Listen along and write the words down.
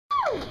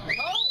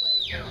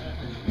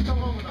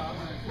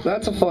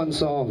That's a fun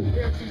song.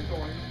 Yeah,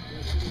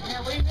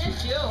 we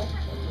miss you.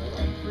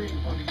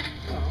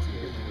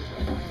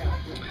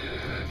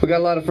 We got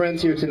a lot of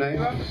friends here tonight.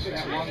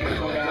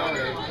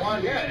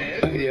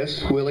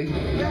 Yes, Willie.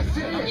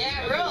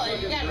 Yeah,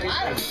 really. You got a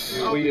lot of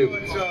them. We do.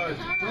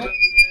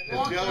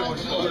 The other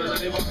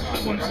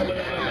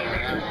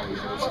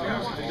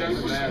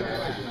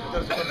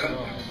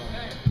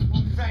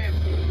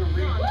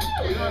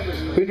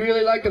We'd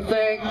really like to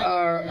thank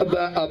our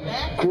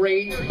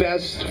great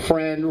best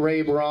friend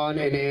Ray Braun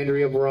and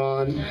Andrea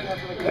Braun.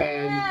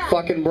 And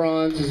fucking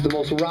Braun's is the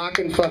most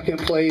rockin' fucking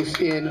place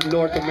in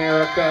North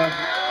America.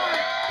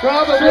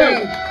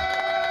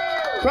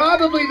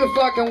 Probably the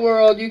fucking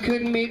world. You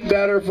couldn't meet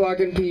better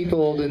fucking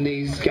people than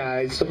these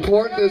guys.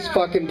 Support this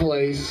fucking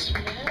place.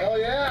 Hell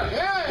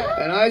yeah!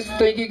 And I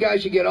think you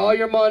guys should get all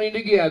your money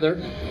together.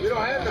 We don't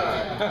have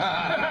none.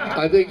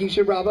 I think you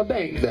should rob a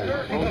bank then.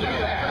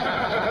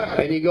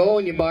 And you go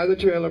and you buy the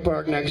trailer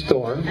park next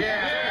door.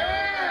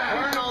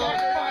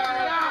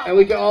 And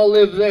we can all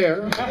live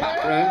there,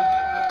 right?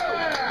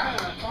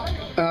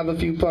 Have a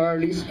few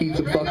parties, eat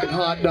some fucking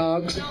hot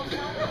dogs.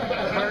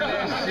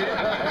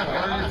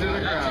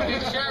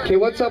 Okay,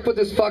 what's up with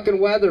this fucking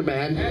weather,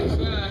 man?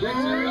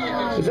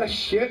 Is that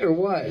shit or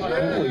what?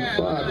 Holy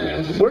fuck,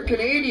 man. We're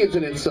Canadians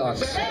and it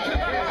sucks.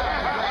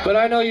 But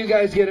I know you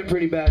guys get it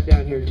pretty bad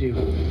down here too.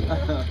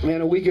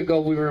 Man, a week ago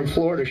we were in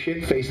Florida,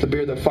 shit-faced, the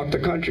beer that fucked the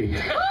country.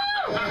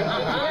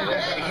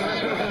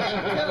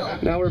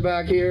 Now we're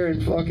back here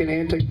in fucking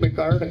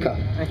Antarctica.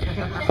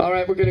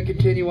 Alright, we're going to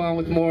continue on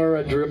with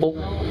more dribble.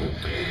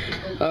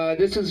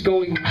 This is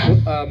going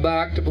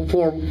back to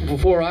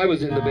before I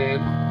was in the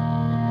band.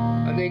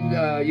 I think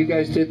you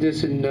guys did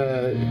this in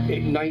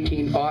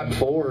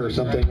 1904 or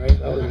something, right?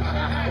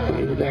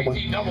 That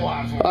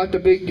one. The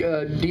Big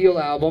Deal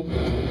album,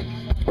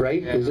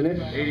 right? Isn't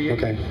it?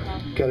 Okay.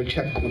 Gotta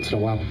check once in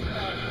a while.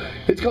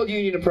 It's called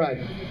Union of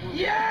Pride.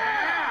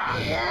 Yeah!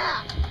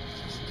 Yeah!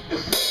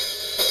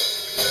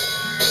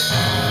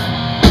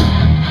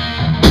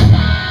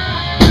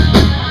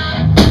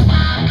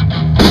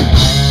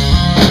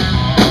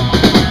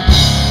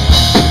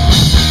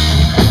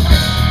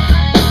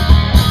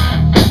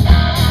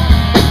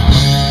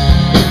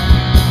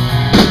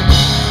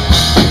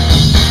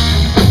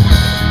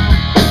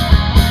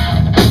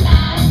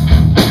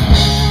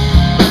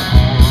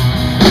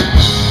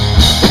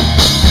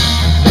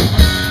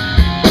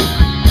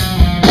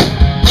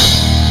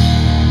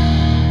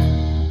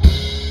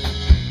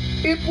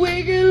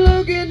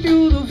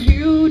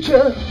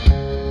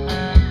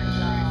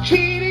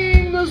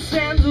 Cheating the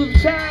sands of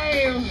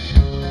time.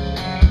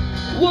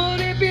 Would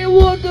it be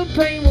worth the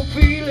pain we're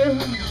feeling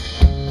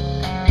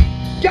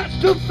just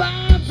to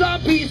find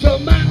some peace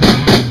of mind? I've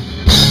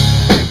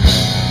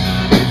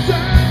been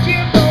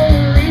searching for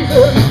a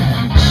reason.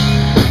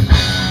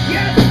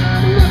 Yes,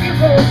 I'm looking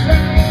for a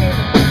sign.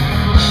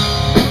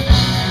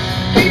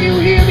 Can you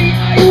hear me?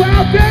 Are you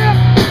out there?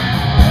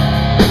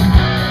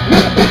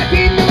 Well, I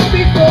can know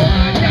before I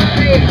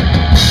die.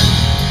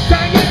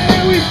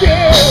 Together we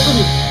stand.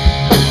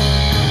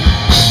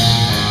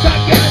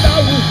 Together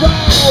we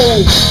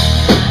fall.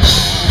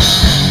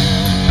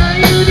 And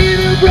you need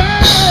a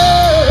break.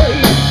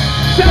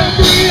 Some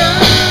freedom.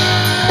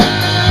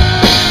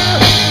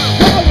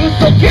 Always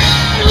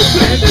forget who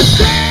planned the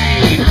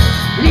same.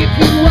 If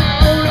you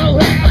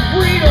wanna have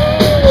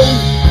freedom,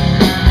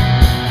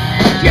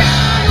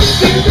 God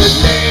give the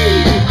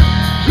name.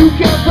 You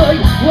can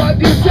fight what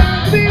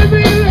desire will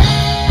be.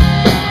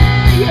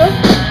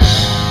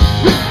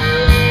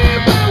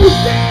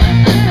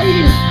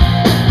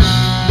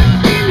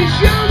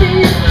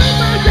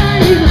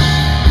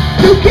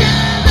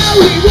 Together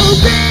we will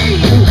be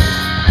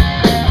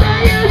the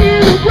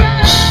Union of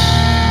Pride.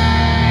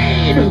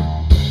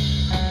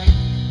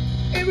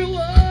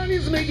 Everyone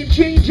is making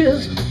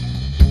changes.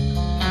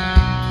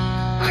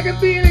 I can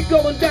feel it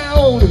going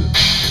down.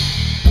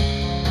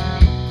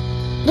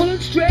 Pulling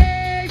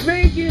strings,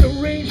 making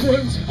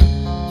arrangements.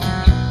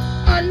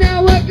 I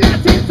know what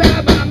got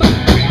inside my mind.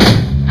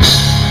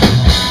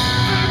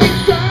 I've been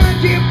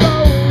searching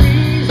for a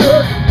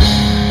reason.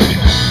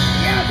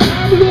 Yes,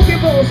 I'm looking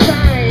for a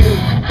sign.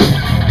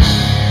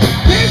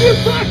 Can you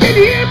fucking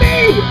hear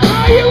me?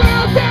 Are you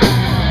out there?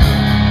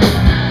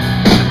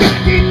 I've got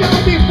to know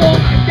before I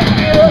die.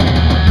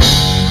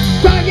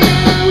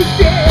 Together we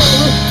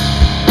stand.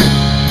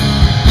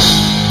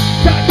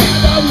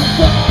 Together we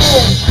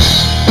fall.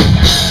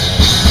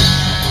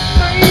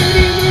 My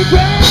Union of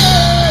Pride.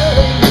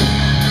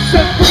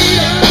 Some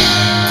freedom.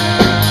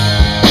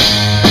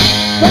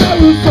 I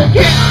will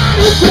forget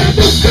who said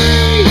the